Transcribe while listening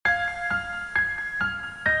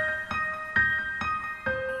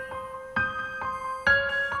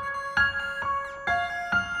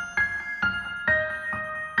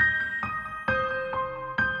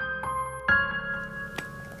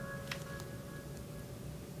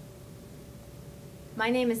My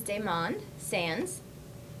name is Daymond Sands.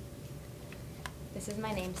 This is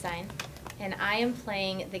my name sign. And I am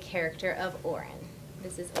playing the character of Orin.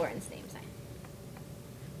 This is Orin's name sign.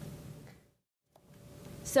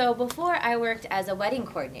 So before I worked as a wedding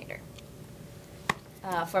coordinator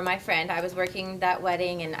for my friend. I was working that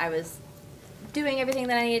wedding and I was doing everything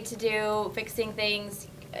that I needed to do, fixing things,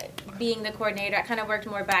 being the coordinator. I kind of worked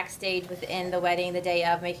more backstage within the wedding the day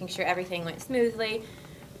of, making sure everything went smoothly.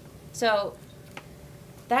 So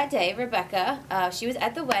that day, Rebecca, she was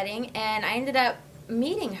at the wedding, and I ended up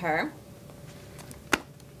meeting her,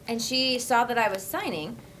 and she saw that I was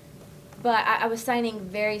signing, but I was signing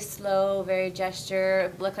very slow, very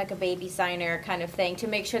gesture, looked like a baby signer kind of thing, to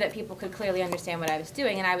make sure that people could clearly understand what I was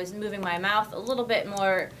doing, and I was moving my mouth a little bit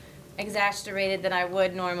more exaggerated than I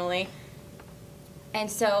would normally. And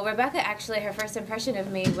so Rebecca, actually, her first impression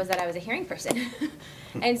of me was that I was a hearing person.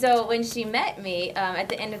 And so when she met me at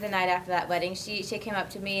the end of the night after that wedding, she came up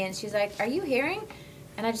to me and she's like, "Are you hearing?"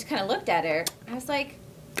 And I just kind of looked at her. I was like,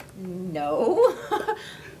 "No."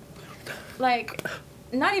 Like,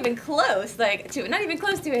 not even close, not even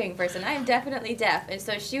close to a hearing person. I am definitely deaf. And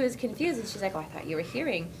so she was confused and she's like, "Oh, I thought you were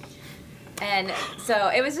hearing." And so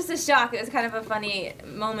it was just a shock. It was kind of a funny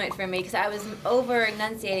moment for me because I was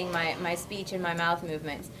over-enunciating my speech and my mouth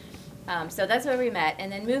movements. So that's where we met.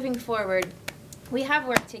 And then moving forward, we have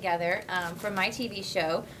worked together for my TV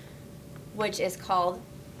show, which is called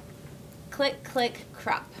Click, Click,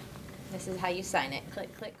 Crop. This is how you sign it,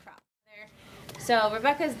 Click, Click, Crop. So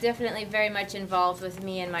Rebecca's definitely very much involved with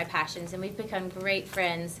me and my passions, and we've become great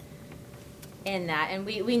friends in that, and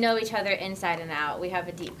we know each other inside and out. We have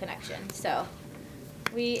a deep connection, so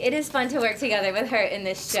it is fun to work together with her in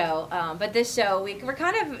this show. But this show, we're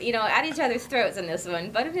kind of at each other's throats in this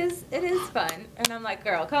one, but it is fun. And I'm like,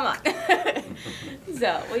 "Girl, come on."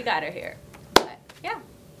 So we got her here. But yeah.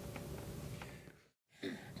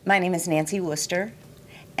 My name is Nancy Worcester,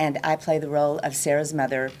 and I play the role of Sarah's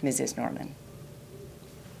mother, Mrs. Norman.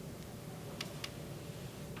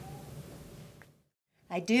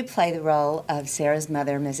 I do play the role of Sarah's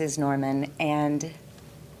mother, Mrs. Norman, and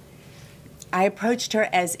I approached her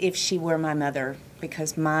as if she were my mother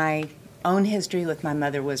because my own history with my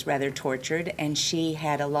mother was rather tortured, and she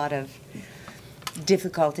had a lot of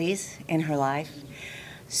difficulties in her life.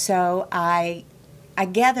 So I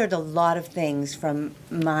gathered a lot of things from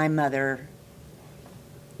my mother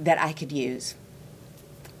that I could use.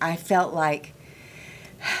 I felt like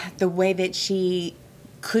the way that she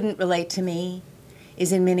couldn't relate to me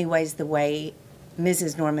is in many ways the way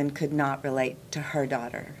Mrs. Norman could not relate to her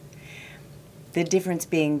daughter. The difference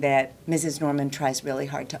being that Mrs. Norman tries really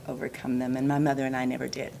hard to overcome them, and my mother and I never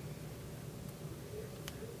did.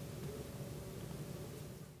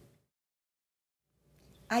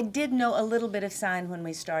 I did know a little bit of sign when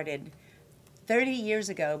we started. 30 years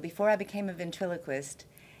ago, before I became a ventriloquist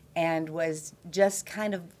and was just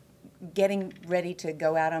kind of getting ready to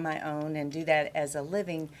go out on my own and do that as a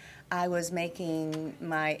living, I was making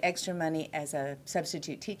my extra money as a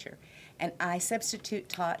substitute teacher. And I substitute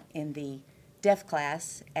taught in the deaf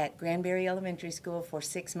class at Granbury Elementary School for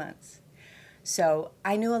 6 months. So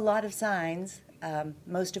I knew a lot of signs,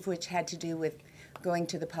 most of which had to do with going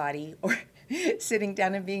to the potty or sitting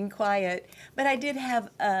down and being quiet. But I did have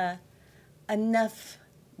enough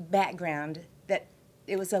background that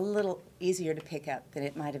it was a little easier to pick up than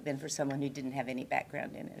it might have been for someone who didn't have any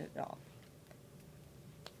background in it at all.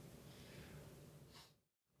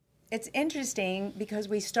 It's interesting because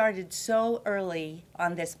we started so early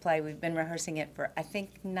on this play. We've been rehearsing it for, I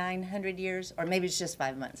think, 900 years, or maybe it's just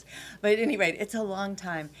 5 months. But at any rate, it's a long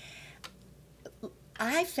time.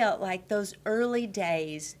 I felt like those early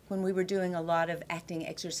days when we were doing a lot of acting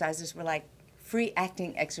exercises were like free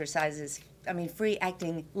acting exercises, free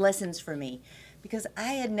acting lessons for me, because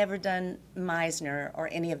I had never done Meisner or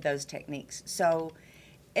any of those techniques. So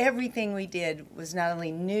everything we did was not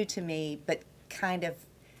only new to me, but kind of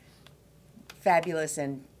fabulous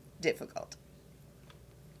and difficult.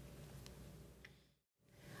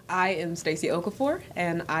 I am Stacy Okafor,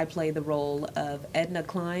 and I play the role of Edna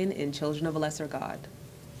Klein in Children of a Lesser God.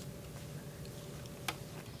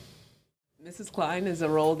 Mrs. Klein is a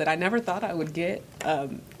role that I never thought I would get.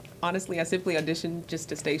 Honestly, I simply auditioned just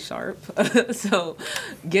to stay sharp. So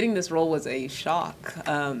getting this role was a shock.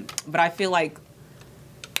 But I feel like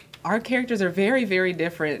our characters are very, very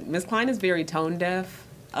different. Ms. Klein is very tone deaf.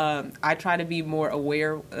 I try to be more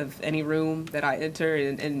aware of any room that I enter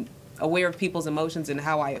and aware of people's emotions and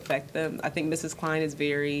how I affect them. I think Mrs. Klein is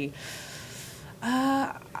very,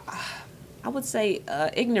 I would say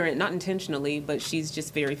ignorant, not intentionally, but she's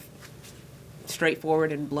just very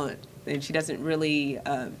straightforward and blunt. and she doesn't really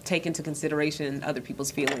take into consideration other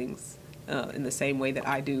people's feelings in the same way that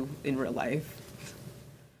I do in real life.